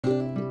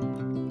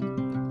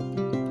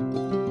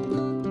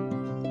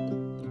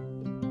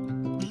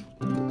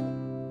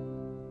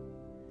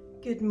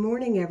Good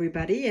morning,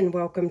 everybody, and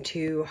welcome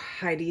to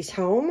Heidi's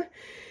home.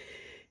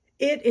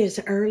 It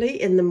is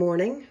early in the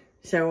morning,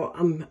 so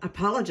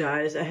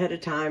apologize ahead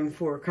of time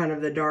for kind of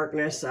the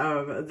darkness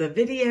of the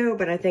video,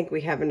 but I think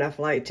we have enough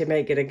light to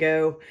make it a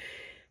go.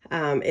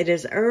 It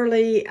is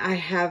early. I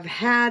have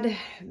had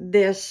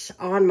this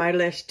on my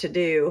list to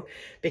do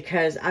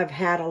because I've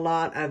had a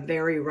lot of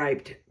very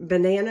ripe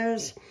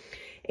bananas.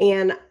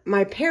 And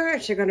my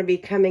parents are going to be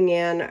coming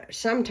in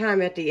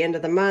sometime at the end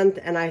of the month.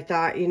 And I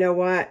thought, you know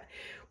what?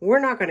 We're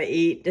not going to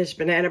eat this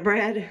banana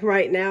bread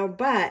right now,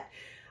 but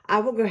I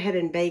will go ahead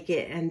and bake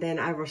it. And then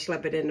I will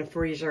slip it in the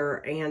freezer.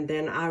 And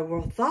then I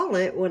will thaw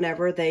it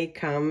whenever they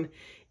come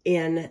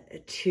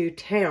into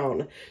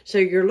town. So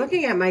you're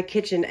looking at my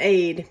kitchen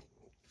aid.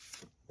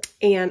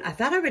 And I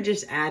thought I would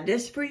just add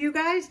this for you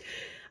guys.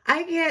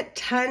 I get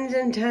tons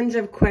and tons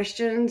of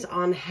questions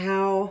on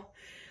how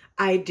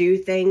I do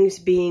things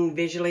being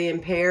visually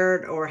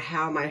impaired or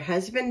how my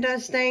husband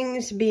does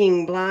things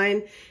being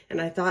blind.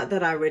 And I thought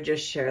that I would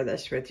just share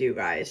this with you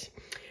guys.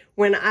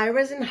 When I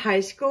was in high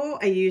school,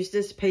 I used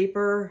this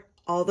paper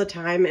all the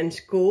time in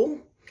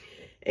school.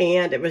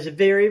 And it was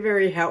very,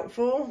 very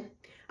helpful.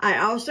 I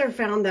also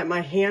found that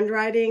my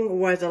handwriting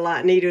was a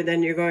lot neater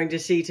than you're going to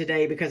see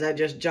today because I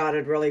just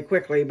jotted really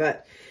quickly.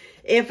 But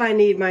if I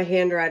need my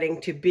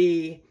handwriting to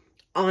be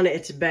on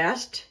its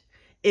best,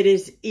 it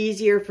is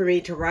easier for me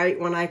to write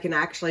when I can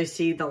actually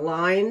see the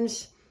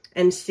lines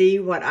and see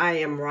what I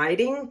am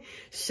writing.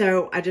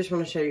 So I just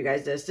want to show you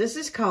guys this. This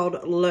is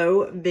called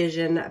low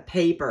vision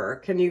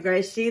paper. Can you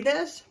guys see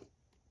this?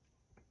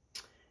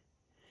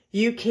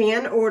 You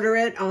can order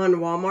it on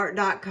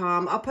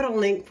Walmart.com. I'll put a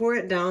link for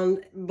it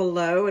down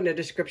below in the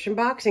description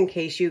box in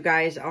case you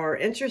guys are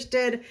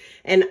interested.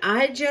 And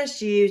I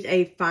just use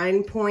a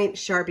fine point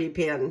Sharpie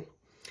pen.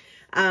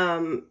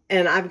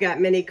 And I've got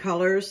many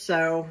colors,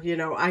 so, you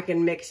know, I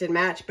can mix and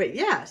match. But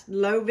yes,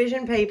 low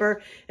vision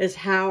paper is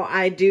how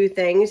I do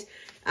things.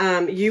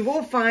 You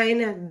will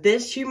find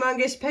this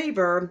humongous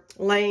paper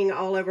laying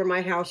all over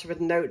my house with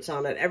notes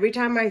on it. Every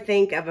time I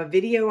think of a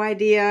video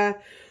idea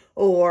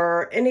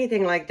or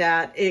anything like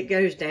that, it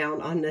goes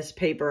down on this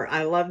paper.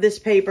 I love this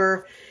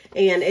paper,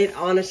 and it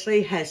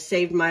honestly has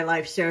saved my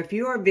life. So if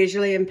you are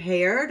visually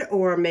impaired,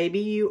 or maybe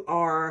you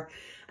are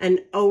an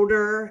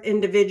older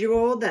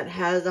individual that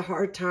has a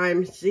hard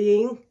time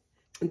seeing,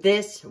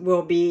 this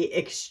will be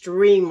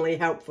extremely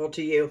helpful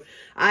to you.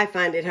 I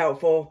find it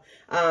helpful,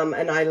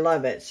 and I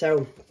love it.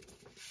 So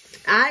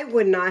I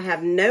would not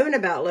have known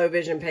about low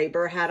vision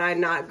paper had I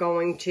not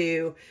gone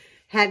to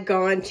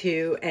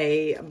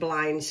a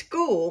blind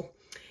school.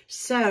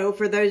 So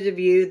for those of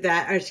you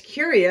that are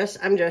curious,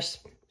 I'm just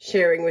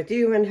sharing with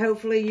you, and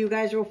hopefully you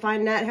guys will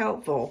find that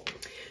helpful.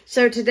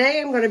 So today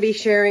I'm going to be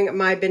sharing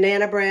my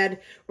banana bread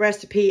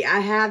recipe. I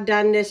have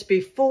done this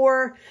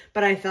before,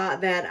 but I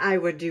thought that I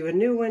would do a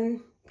new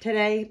one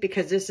today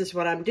because this is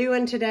what I'm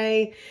doing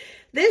today.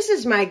 This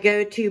is my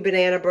go-to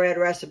banana bread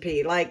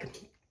recipe. Like,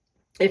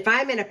 if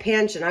I'm in a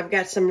pinch and I've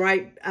got some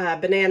ripe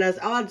bananas,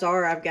 odds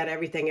are I've got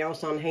everything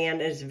else on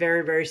hand. It's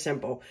very, very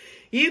simple.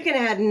 You can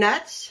add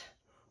nuts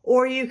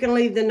or you can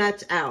leave the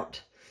nuts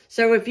out.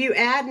 So if you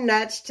add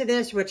nuts to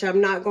this, which I'm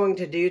not going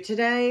to do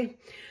today,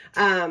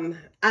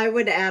 I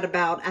would add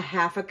about a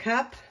half a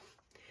cup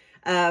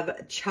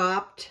of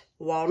chopped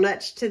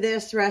walnuts to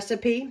this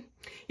recipe.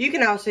 You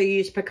can also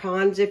use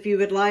pecans if you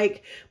would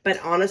like, but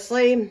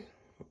honestly,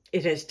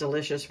 it is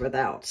delicious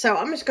without. So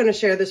I'm just going to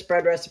share this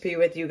bread recipe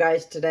with you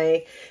guys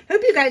today.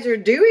 Hope you guys are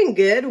doing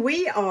good.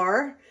 We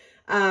are.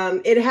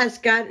 It has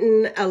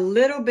gotten a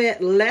little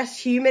bit less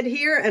humid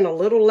here and a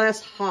little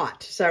less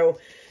hot. So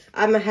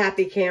I'm a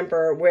happy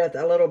camper with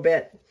a little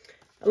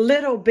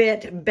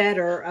bit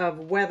better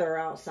of weather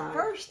outside.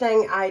 First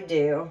thing I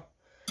do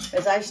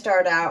is I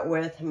start out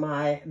with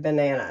my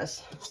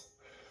bananas.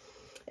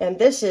 And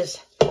this is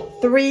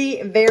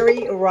 3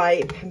 very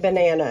ripe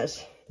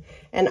bananas.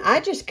 And I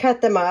just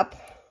cut them up.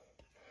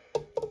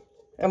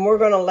 And we're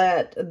going to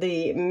let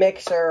the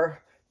mixer,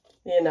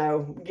 you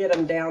know, get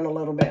them down a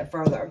little bit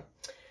further.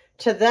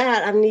 To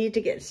that, I need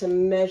to get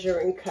some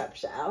measuring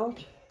cups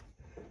out.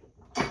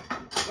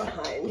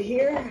 Behind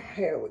here.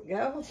 Here we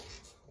go.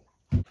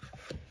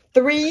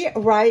 3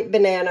 ripe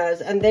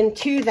bananas, and then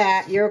to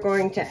that you're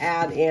going to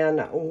add in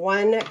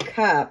 1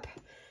 cup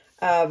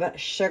of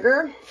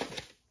sugar.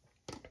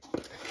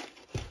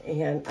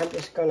 And I'm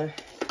just going to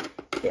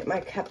get my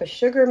cup of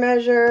sugar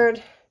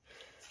measured.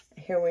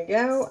 Here we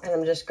go, and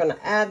I'm just going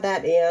to add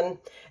that in,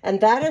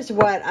 and that is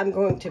what I'm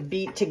going to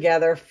beat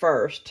together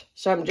first.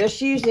 So I'm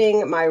just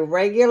using my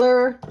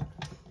regular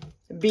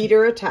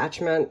beater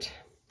attachment,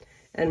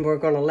 and we're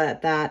going to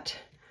let that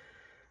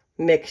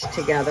mix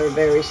together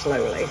very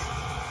slowly.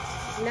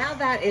 Now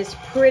that is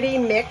pretty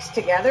mixed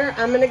together,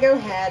 I'm going to go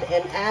ahead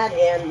and add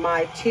in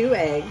my 2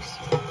 eggs.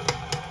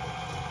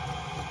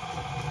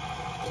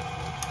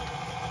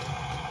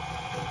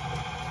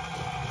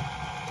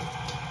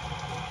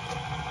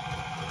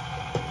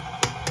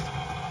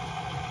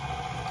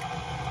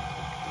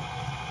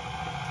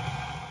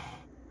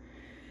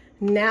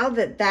 Now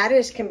that that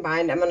is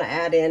combined, I'm going to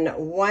add in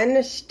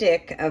 1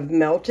 stick of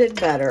melted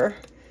butter.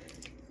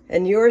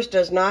 And yours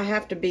does not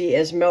have to be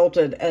as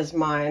melted as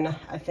mine.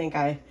 I think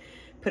I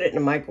put it in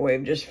the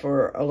microwave just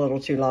for a little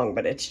too long,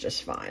 but it's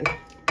just fine.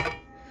 I'm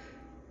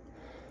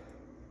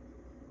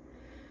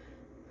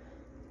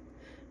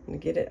going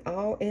to get it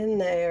all in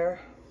there.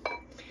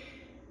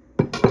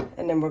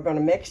 And then we're going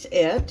to mix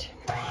it.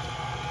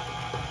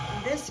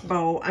 In this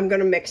bowl, I'm going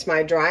to mix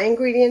my dry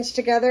ingredients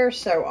together.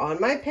 So on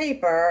my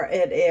paper,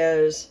 it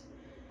is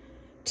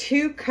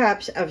 2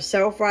 cups of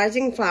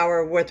self-rising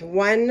flour with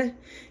 1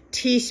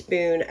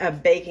 teaspoon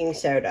of baking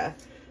soda.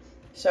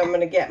 So I'm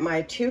going to get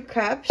my 2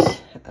 cups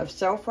of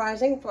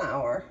self-rising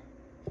flour.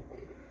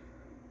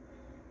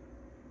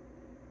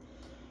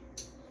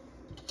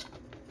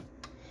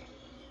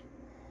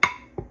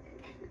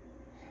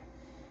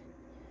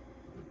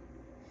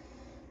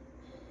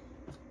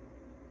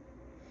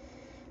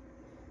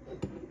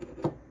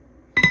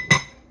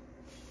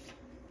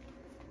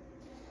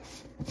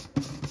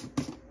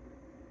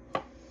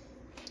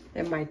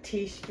 And my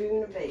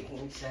teaspoon of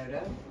baking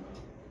soda.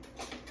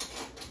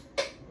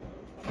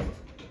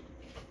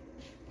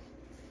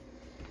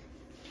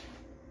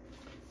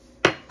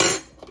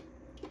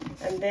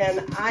 And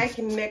then I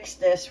can mix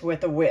this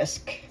with a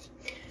whisk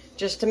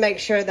just to make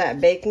sure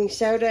that baking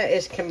soda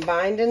is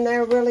combined in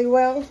there really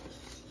well.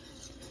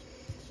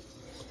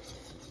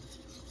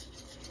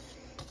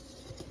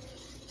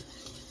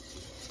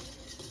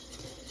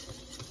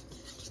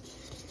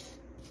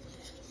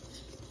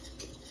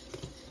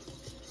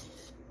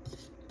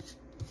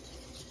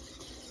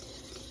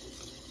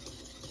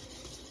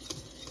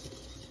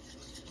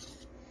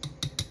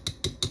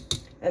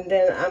 And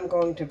then I'm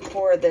going to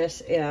pour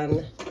this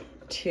in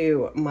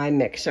to my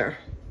mixer.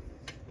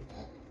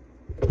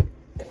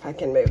 If I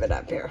can move it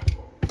up here.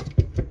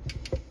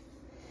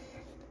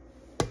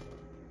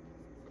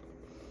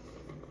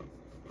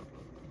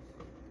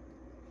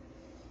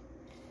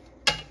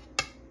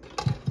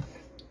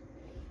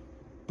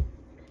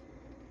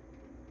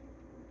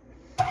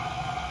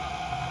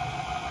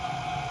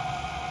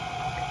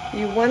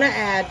 You want to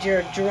add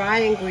your dry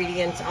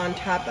ingredients on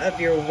top of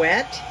your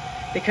wet,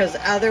 because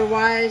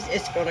otherwise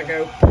it's going to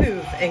go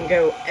poof and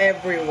go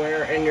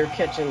everywhere in your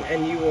kitchen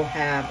and you will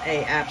have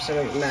an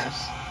absolute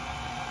mess.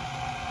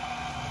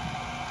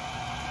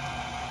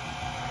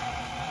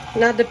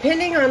 Now,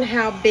 depending on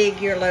how big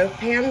your loaf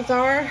pans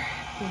are,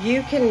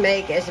 you can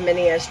make as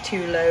many as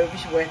 2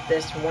 loaves with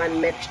this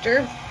one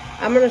mixture.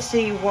 I'm going to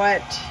see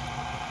what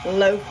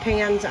loaf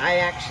pans I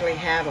actually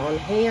have on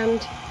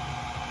hand.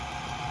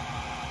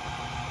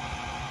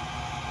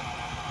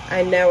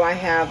 I know I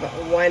have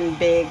 1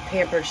 big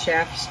Pampered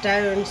Chef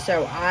stone,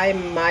 so I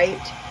might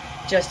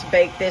just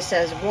bake this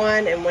as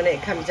 1, and when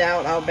it comes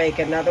out, I'll bake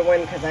another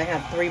one because I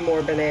have 3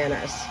 more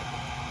bananas.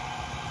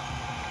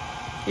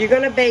 You're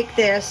going to bake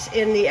this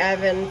in the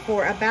oven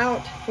for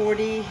about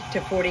 40 to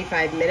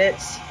 45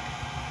 minutes.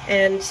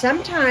 And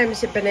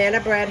sometimes banana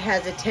bread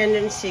has a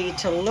tendency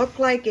to look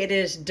like it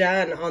is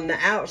done on the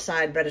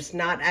outside, but it's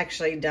not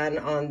actually done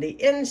on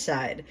the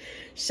inside.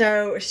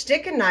 So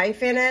stick a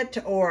knife in it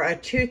or a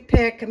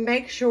toothpick.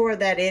 Make sure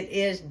that it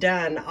is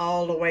done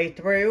all the way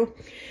through.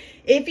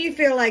 If you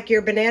feel like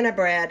your banana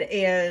bread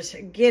is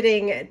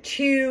getting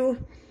too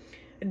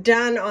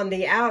done on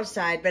the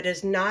outside, but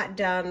is not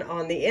done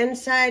on the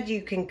inside,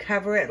 you can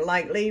cover it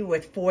lightly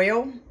with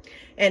foil.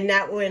 And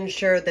that will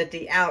ensure that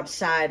the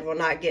outside will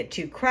not get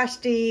too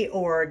crusty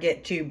or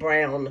get too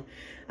brown.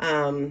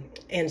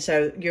 And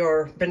so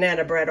your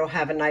banana bread will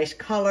have a nice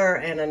color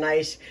and a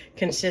nice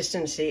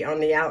consistency on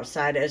the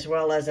outside, as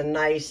well as a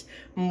nice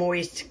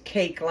moist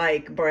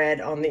cake-like bread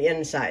on the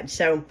inside.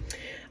 So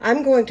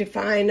I'm going to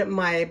find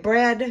my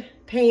bread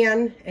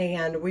pan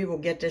and we will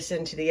get this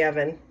into the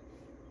oven.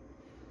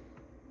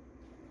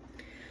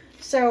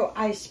 So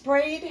I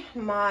sprayed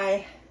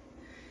my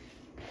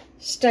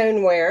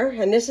stoneware,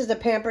 and this is a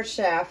Pampered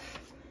Chef.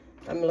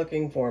 I'm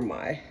looking for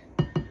my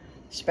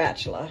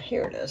spatula.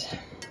 Here it is.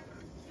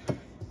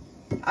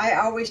 I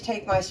always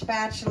take my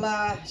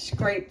spatula,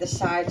 scrape the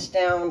sides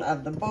down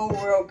of the bowl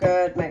real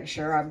good, make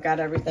sure I've got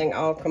everything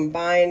all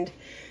combined,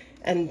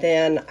 and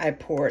then I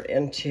pour it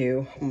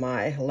into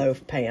my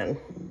loaf pan.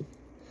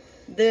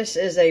 This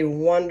is a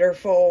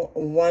wonderful,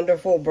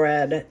 wonderful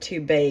bread to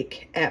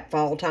bake at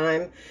fall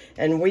time.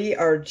 And we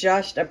are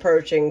just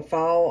approaching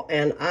fall,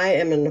 and I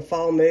am in the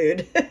fall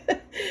mood.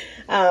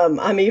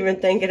 I'm even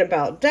thinking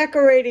about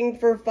decorating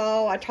for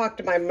fall. I talked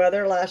to my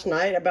mother last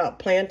night about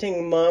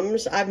planting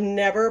mums. I've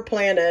never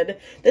planted.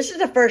 This is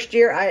the first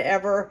year I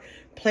ever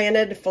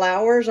planted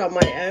flowers on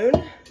my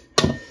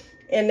own.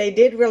 And they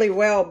did really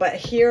well, but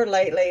here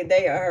lately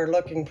they are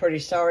looking pretty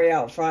sorry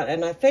out front.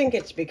 And I think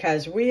it's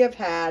because we have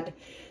had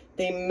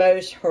the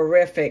most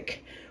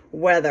horrific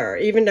weather.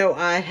 Even though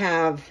I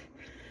have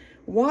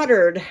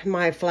watered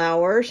my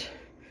flowers,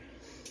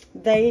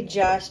 they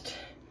just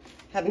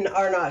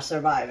are not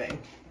surviving.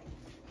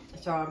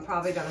 So I'm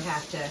probably going to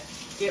have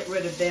to get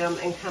rid of them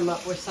and come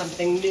up with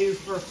something new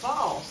for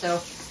fall. So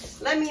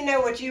let me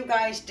know what you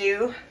guys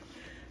do.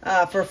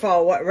 for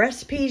fall, what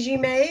recipes you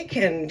make,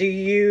 and do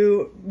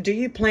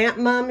you plant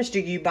mums? Do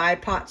you buy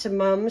pots of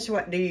mums?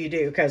 What do you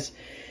do? Because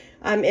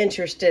I'm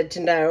interested to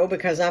know,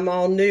 because I'm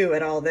all new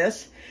at all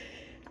this.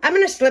 I'm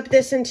going to slip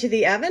this into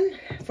the oven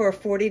for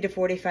 40 to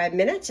 45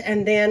 minutes,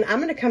 and then I'm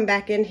going to come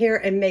back in here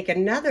and make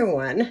another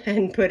one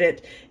and put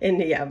it in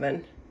the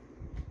oven.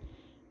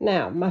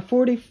 Now, my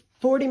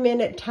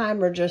 40-minute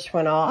timer just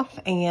went off,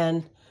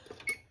 and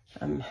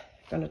I'm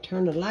going to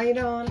turn the light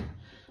on.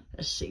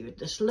 Let's see what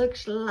this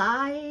looks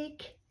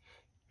like.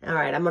 All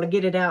right, I'm going to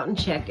get it out and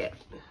check it.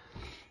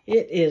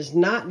 It is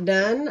not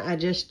done. I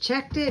just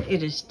checked it.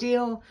 It is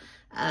still...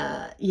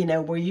 you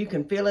know, where you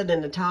can feel it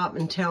in the top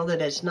and tell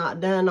that it's not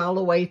done all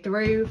the way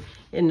through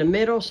in the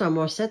middle. So I'm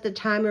going to set the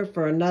timer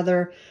for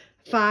another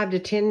 5 to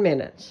 10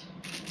 minutes.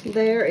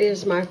 There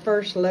is my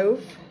first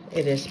loaf.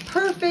 It is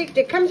perfect.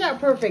 It comes out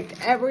perfect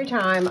every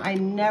time. I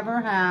never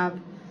have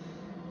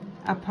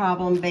a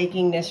problem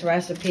baking this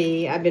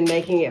recipe. I've been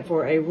making it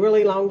for a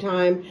really long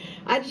time.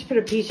 I just put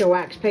a piece of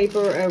wax paper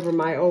over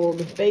my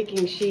old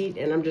baking sheet,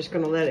 and I'm just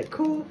going to let it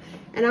cool.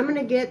 And I'm going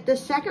to get the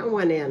second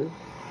one in.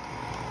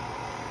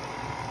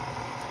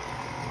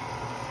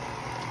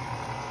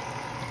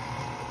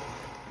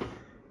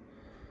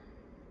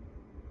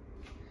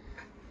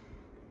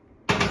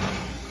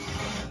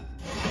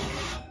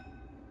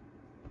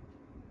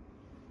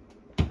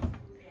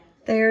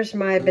 There's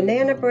my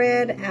banana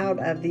bread out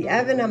of the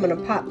oven. I'm going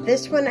to pop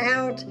this one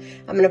out.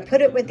 I'm going to put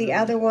it with the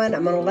other one.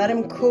 I'm going to let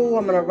them cool.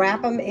 I'm going to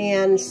wrap them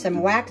in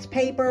some wax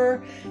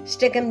paper,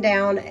 stick them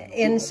down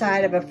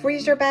inside of a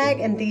freezer bag,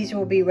 and these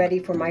will be ready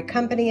for my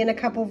company in a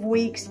couple of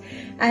weeks.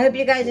 I hope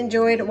you guys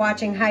enjoyed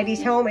watching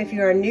Heidi's Home. If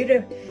you are new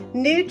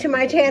to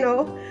my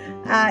channel,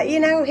 you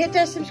know, hit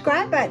that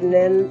subscribe button,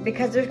 and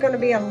because there's going to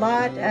be a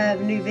lot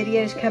of new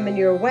videos coming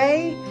your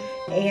way.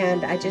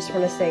 And I just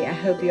want to say, I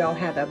hope you all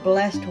have a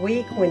blessed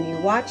week when you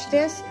watch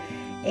this.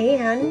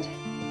 And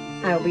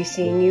I'll be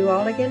seeing you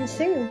all again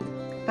soon.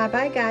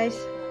 Bye-bye, guys.